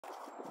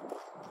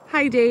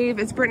Hi Dave,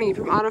 it's Brittany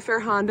from Auto Fair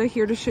Honda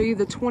here to show you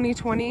the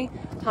 2020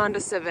 Honda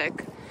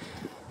Civic.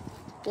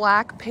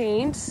 Black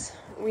paint.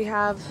 We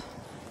have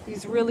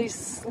these really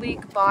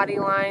sleek body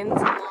lines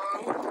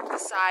along the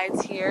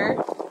sides here.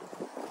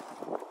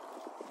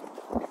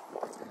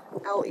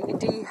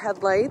 LED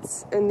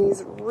headlights and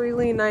these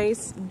really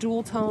nice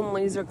dual tone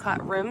laser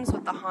cut rims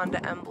with the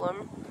Honda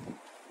emblem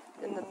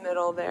in the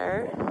middle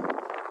there.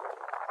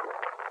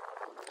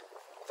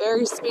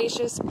 Very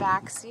spacious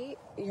back seat.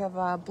 You have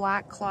a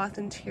black cloth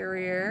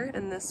interior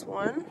in this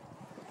one.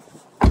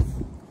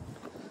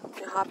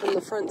 You hop in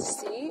the front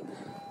seat.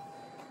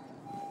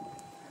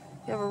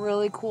 You have a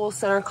really cool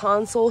center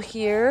console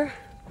here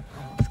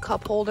with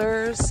cup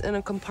holders and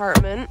a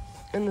compartment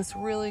and this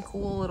really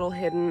cool little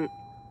hidden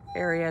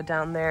area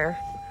down there.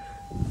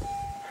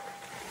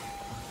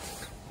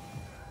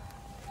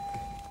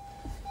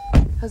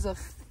 Has a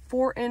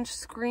 4-inch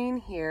screen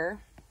here.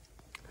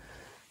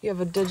 You have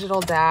a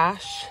digital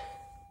dash,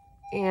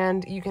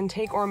 and you can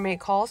take or make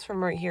calls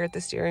from right here at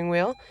the steering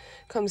wheel.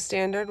 Comes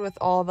standard with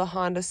all the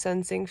Honda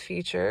sensing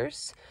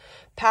features,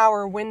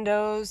 power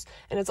windows,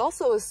 and it's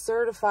also a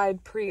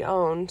certified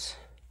pre-owned,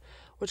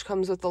 which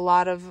comes with a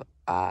lot of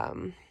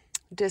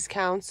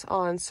discounts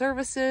on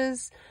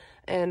services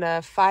and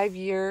a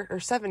 5-year or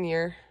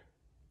 7-year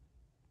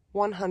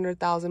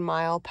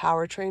 100,000-mile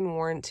powertrain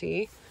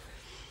warranty.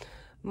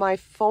 My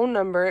phone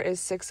number is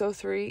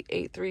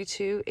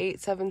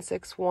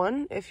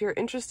 603-832-8761. If you're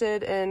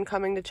interested in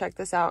coming to check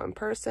this out in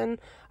person,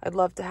 I'd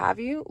love to have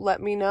you.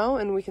 Let me know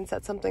and we can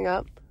set something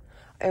up.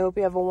 I hope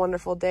you have a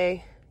wonderful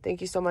day.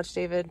 Thank you so much,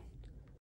 David.